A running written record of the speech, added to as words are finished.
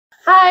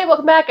Hi,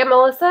 welcome back. I'm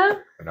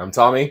Melissa. And I'm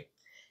Tommy.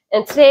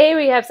 And today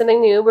we have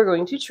something new we're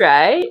going to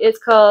try. It's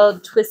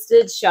called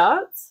Twisted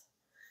Shotz.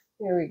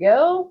 Here we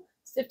go.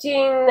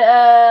 15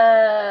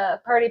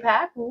 party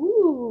pack.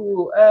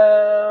 Ooh.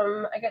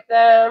 I got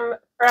them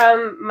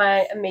from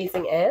my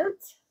amazing aunt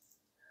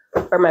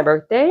for my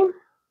birthday.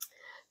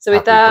 So we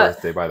Happy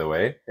birthday, by the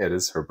way. It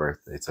is her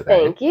birthday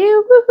today. Thank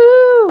you.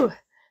 Woohoo!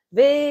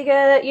 Big,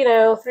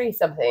 3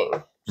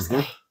 something.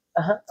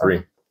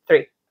 Three.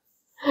 3.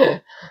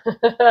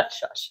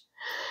 Shush.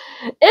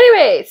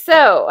 Anyway,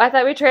 so I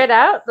thought we'd try it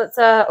out. Let's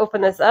open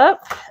this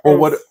up. Well,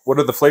 what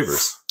are the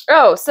flavors?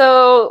 Oh,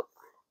 so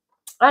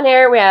on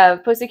here we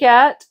have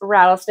Pussycat,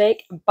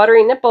 Rattlesnake,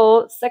 Buttery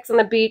Nipple, Sex on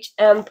the Beach,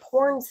 and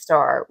Porn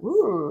Star.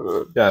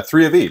 Ooh. Yeah,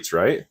 3 of each,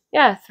 right?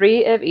 Yeah,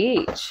 3 of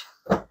each.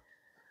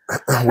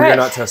 We're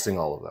not testing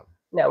all of them.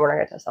 No, we're not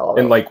going to test all of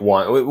them. And like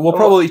one, we'll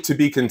probably to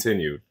be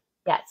continued.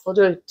 Yes, we'll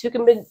do a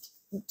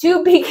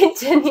to be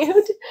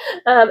continued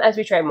as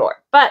we try more.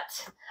 But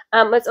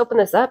let's open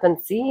this up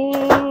and see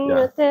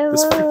what they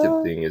This look.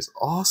 freaking thing is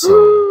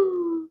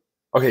awesome.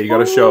 Okay, you got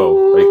to show.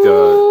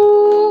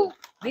 Like,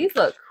 these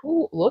look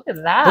cool. Look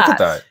at that. look at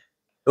that.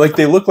 Like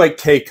they look like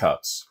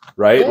K-cups,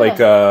 right? Yeah. Like,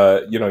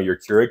 your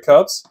Keurig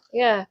cups.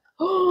 Yeah.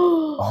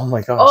 Oh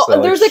my gosh. Oh,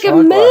 and there's like a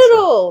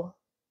middle.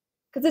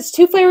 Because it's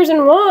 2 flavors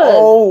in one.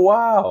 Oh,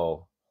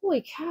 wow.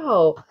 Holy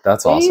cow.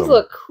 That's awesome. These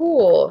look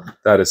cool.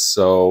 That's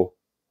so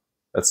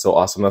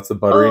awesome. That's the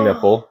Buttery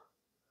Nipple.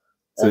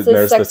 That's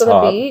the Sex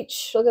on the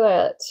Beach. Look at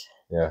that.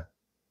 Yeah.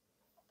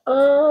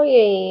 Oh,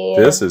 yeah.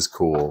 This is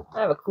cool.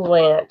 I have a cool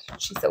aunt.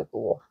 She's so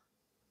cool.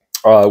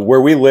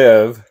 Where we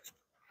live,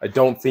 I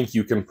don't think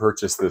you can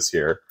purchase this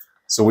here.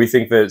 So we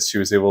think that she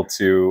was able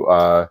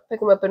to... pick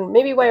them up in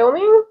maybe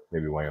Wyoming?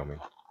 Maybe Wyoming.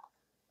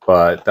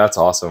 But that's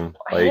awesome.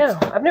 I know.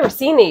 I've never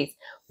seen these.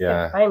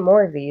 Yeah. Find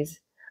more of these.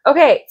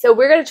 Okay, so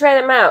we're going to try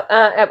them out.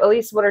 At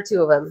least 1 or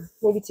 2 of them.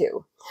 Maybe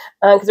 2.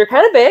 Because they're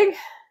kind of big.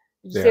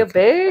 Did you see how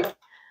big?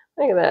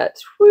 Look at that.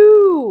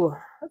 Woo!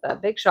 That's a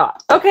big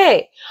shot.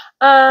 Okay.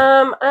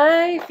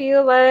 I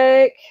feel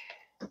like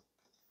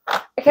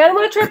I kind of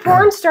want to try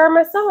Porn Star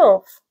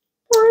myself.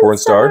 Porn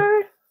Star?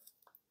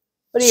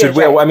 What do you Should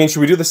we? I mean,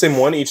 should we do the same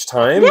one each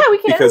time? Yeah, we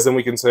can. Because then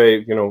we can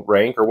say,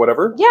 rank or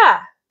whatever.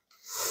 Yeah.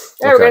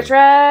 All right, we're gonna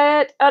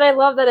try it. And I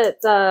love that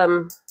it's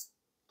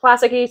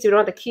plasticky, so we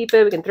don't have to keep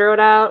it. We can throw it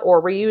out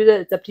or reuse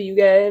it. It's up to you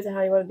guys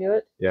how you want to do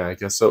it. Yeah, I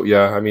guess so.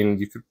 Yeah, I mean,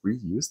 you could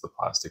reuse the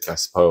plastic, I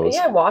suppose.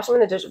 Yeah, wash them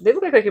in the dish. They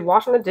look like they could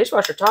wash them in the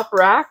dishwasher, top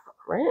rack,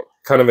 right?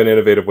 Kind of an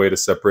innovative way to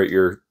separate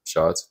your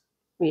shots.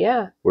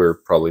 Yeah. We're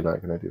probably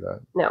not going to do that.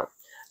 No.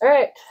 All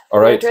right. All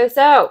right. Try this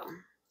out.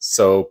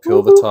 So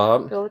peel the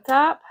top. Peel the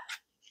top.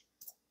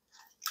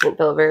 Didn't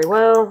peel it very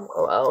well.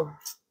 Oh well.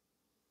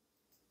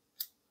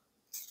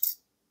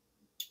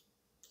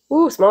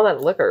 Ooh, smell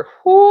that liquor.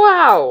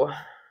 Wow.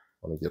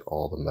 I want to get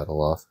all the metal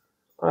off.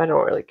 I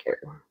don't really care.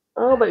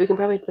 Oh, but we can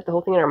probably put the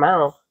whole thing in our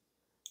mouth.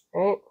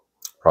 Right?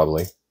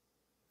 Probably.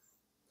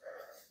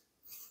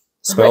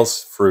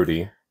 Smells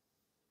fruity.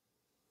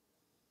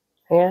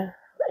 Yeah.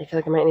 I feel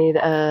like I might need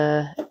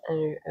yeah,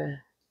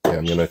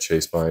 I'm going to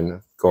chase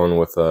mine. Going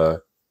with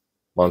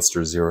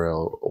Monster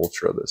Zero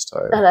Ultra this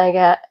time. And I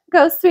got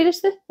Go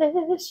Swedish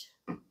Fish.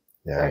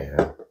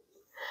 Yeah.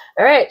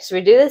 All right, should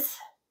we do this?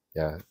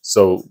 Yeah.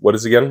 So what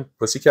is it again?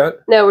 Pussycat?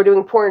 No, we're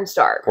doing Porn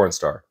Star. Porn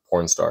Star.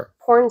 Porn Star.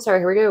 Porn Star,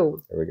 here we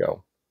go. There we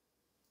go.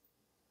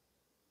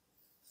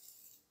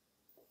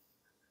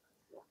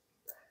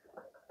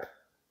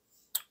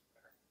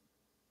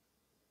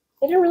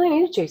 I didn't really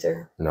need a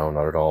chaser. No,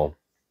 not at all.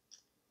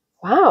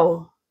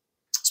 Wow.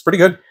 It's pretty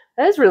good.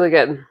 That is really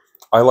good.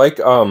 I like,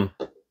 yeah,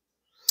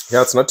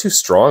 it's not too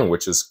strong,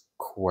 which is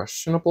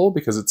questionable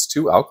because it's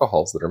 2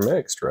 alcohols that are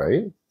mixed,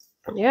 right?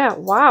 Yeah,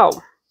 wow.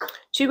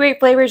 2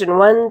 great flavors and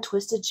 1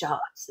 twisted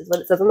shots is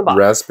what it says on the box.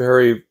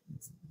 Raspberry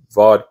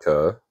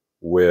vodka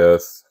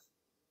with,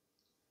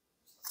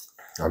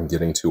 I'm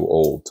getting too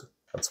old.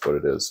 That's what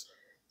it is.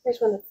 Here's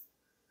one.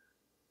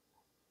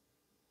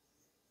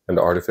 And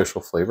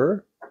artificial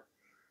flavor?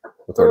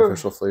 With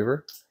artificial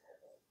flavor?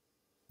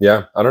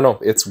 Yeah, I don't know.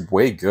 It's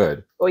way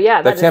good. Oh,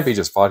 yeah. That can't be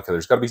just vodka.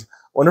 There's got to be, I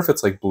wonder if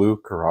it's like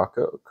blue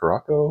Caracal,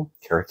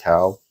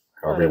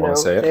 however you want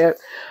to say it.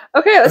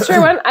 Okay, let's try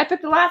one. I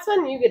picked the last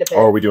one. You get a pick.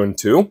 Oh, are we doing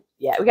 2?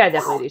 Yeah, we got to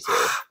definitely do 2.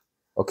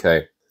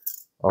 Okay.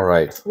 All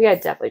right. We got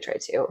to definitely try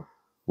 2.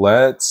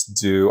 Let's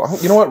do,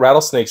 you know what?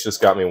 Rattlesnake's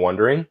just got me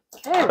wondering.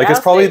 Okay, like, it's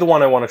probably the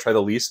one I want to try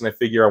the least, and I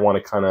figure I want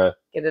to kind of...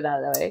 Get it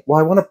out of the way. Well,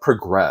 I want to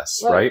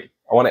progress, right?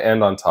 I want to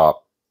end on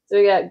top. So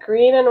we got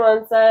green on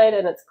one side,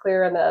 and it's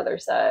clear on the other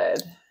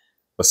side.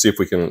 Let's see if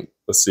we can,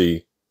 let's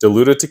see.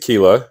 Diluted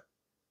tequila,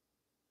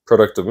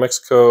 product of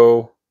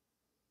Mexico,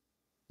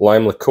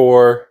 lime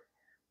liqueur,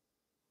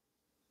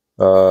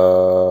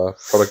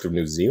 product of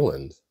New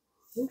Zealand.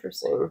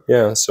 Interesting.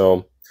 Yeah,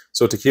 so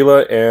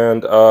tequila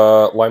and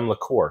lime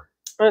liqueur.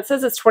 And it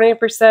says it's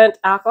 20%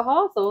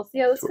 alcohol, so we'll see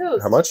how this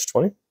goes. How much?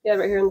 20? Yeah,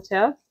 right here on the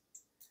tab.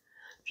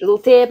 There's a little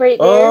tab right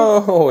there.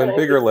 Oh, in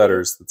bigger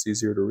letters. That's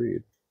easier to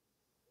read.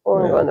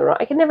 Or I'm going the wrong.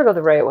 I can never go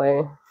the right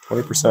way.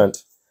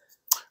 20%.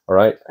 All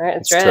right. All right,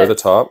 Let's tear the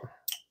top.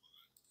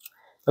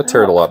 That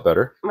teared a lot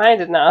better. Mine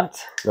did not.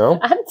 No?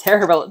 I'm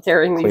terrible at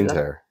tearing these. Clean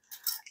tear.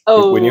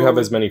 Oh. When you have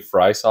as many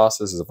fry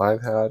sauces as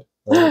I've had.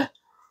 Right?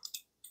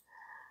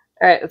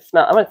 All right, let's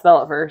smell. I'm gonna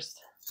smell it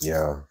first.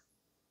 Yeah.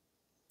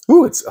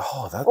 Ooh, it's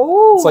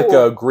like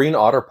a green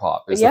otter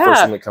pop is the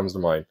first thing that comes to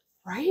mind.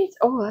 Right?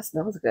 Oh, that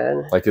smells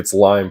good. Like it's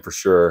lime for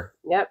sure.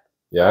 Yep.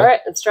 Yeah. All right,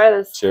 let's try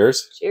this.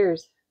 Cheers.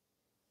 Cheers.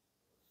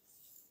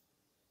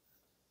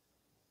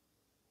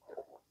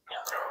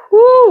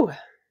 Woo!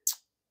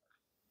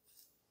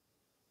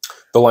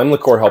 The lime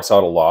liqueur helps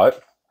out a lot.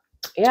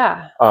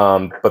 Yeah.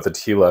 But the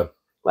tequila.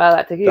 Wow,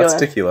 that tequila. That's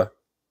tequila.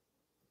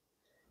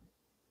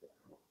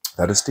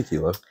 That is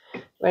tequila.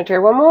 Want to try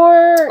one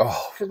more?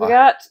 Oh,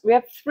 because we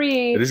have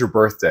 3. It is your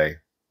birthday.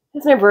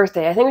 It's my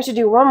birthday. I think we should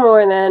do one more,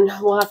 and then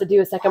we'll have to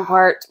do a second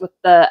part with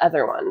the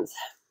other ones.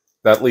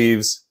 That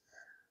leaves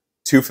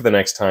 2 for the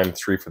next time,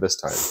 3 for this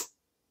time.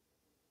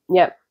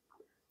 Yep.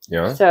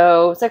 Yeah.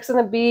 So, Sex on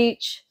the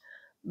Beach,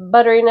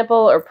 Buttery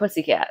Nipple, or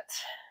Pussycat.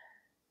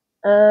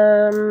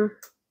 Buttery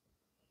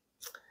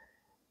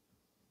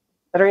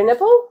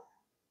Nipple?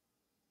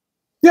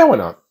 Yeah, why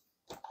not?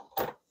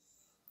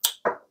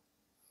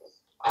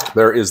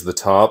 There is the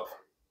top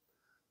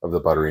of the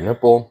Buttery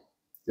Nipple.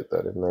 Get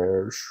that in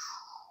there.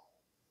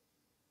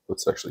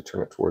 Let's actually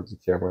turn it towards the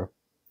camera.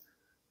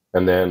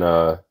 And then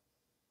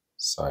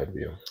side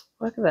view.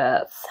 Look at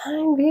that.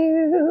 Side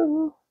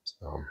view.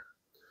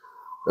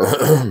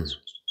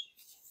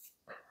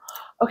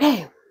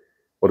 Okay.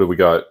 What do we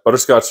got?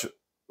 Butterscotch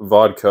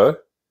vodka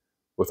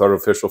with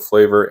artificial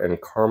flavor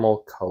and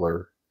caramel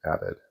color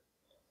added.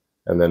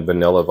 And then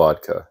vanilla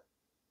vodka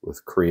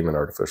with cream and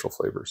artificial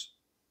flavors.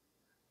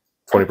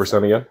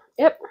 20% again?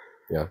 Yep.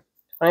 Yeah.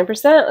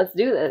 20%. Let's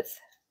do this.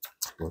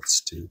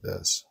 Let's do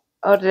this.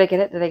 Oh, did I get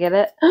it? Did I get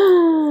it?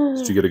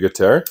 Did you get a good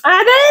tear?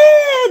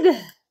 I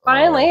did!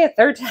 Finally, a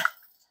third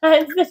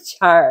time's the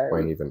charm.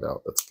 Mine evened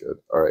out. That's good.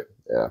 All right.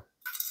 Yeah.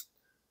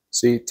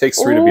 See, it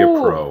takes 3 to be a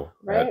pro.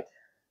 Right?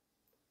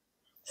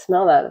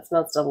 Smell that. It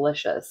smells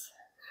delicious.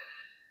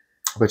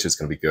 I bet you it's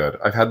going to be good.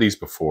 I've had these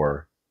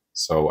before,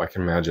 so I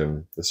can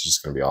imagine this is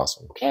just going to be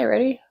awesome. Okay,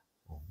 ready?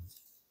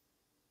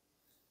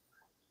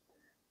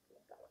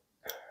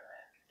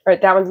 All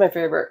right, that one's my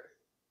favorite.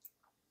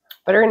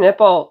 Buttery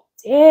Nipple.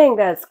 Dang,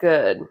 that's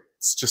good.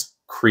 It's just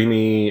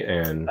creamy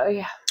and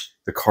yeah,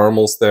 the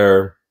caramel's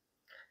there.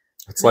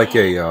 It's like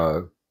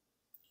a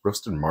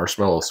roasted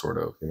marshmallow sort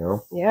of, you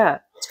know? Yeah.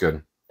 It's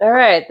good. All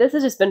right, this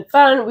has just been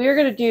fun. We are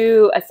going to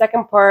do a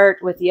second part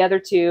with the other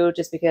 2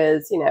 just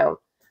because, you know,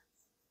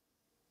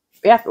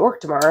 we have to work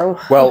tomorrow.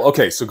 Well,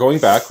 okay, so going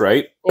back,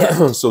 right?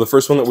 Yeah. So the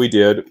first one that we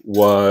did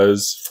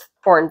was...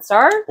 Porn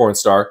Star. Porn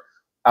Star.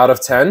 Out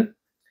of 10?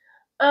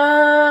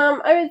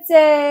 I would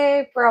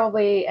say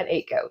probably an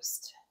 8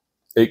 Ghost.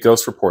 8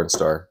 Ghosts for Porn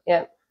Star.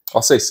 Yeah.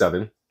 I'll say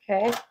 7.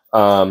 Okay.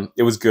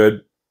 It was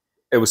good.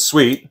 It was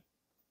sweet,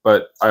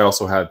 but I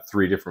also had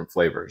 3 different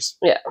flavors.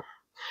 Yeah.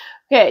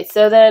 Okay,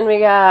 so then we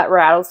got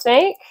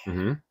Rattlesnake.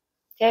 Mm-hmm.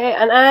 Okay,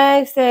 and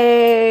I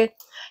say,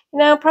 you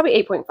know, probably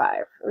 8.5.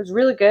 It was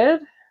really good.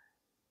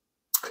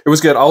 It was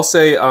good. I'll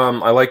say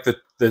I like I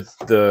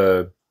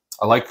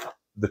like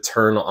the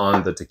turn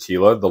on the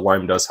tequila. The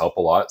lime does help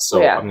a lot,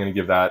 so I'm going to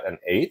give that an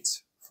 8.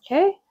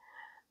 Okay.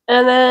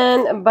 And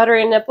then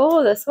Buttery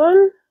Nipple, this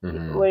one.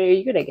 Mm-hmm. What are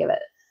you going to give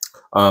it?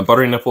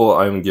 Buttery Nipple,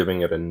 I'm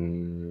giving it a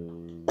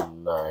 9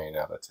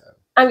 out of 10.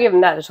 I'm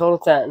giving that a total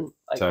 10.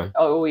 Like, 10.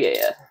 Oh,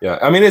 yeah. Yeah,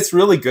 I mean, it's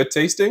really good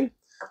tasting.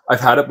 I've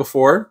had it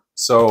before,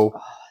 so,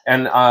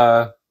 and,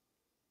 I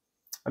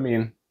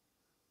mean,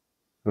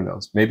 who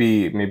knows?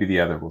 Maybe the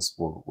other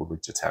will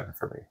reach a 10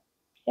 for me.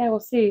 Yeah,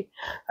 we'll see.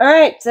 All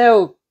right,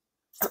 so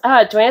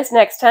join us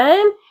next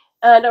time.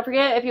 Don't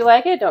forget, if you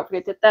like it, don't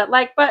forget to hit that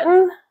like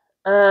button.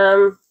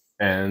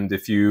 And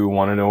if you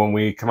want to know when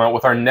we come out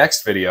with our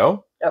next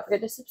video, don't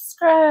forget to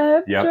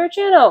subscribe to our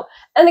channel.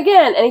 And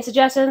again, any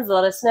suggestions,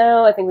 let us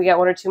know. I think we got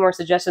 1 or 2 more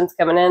suggestions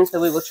coming in,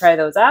 so we will try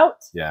those out.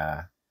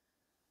 Yeah.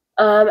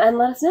 And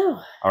let us know.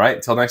 All right,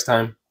 until next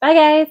time. Bye,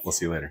 guys. We'll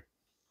see you later.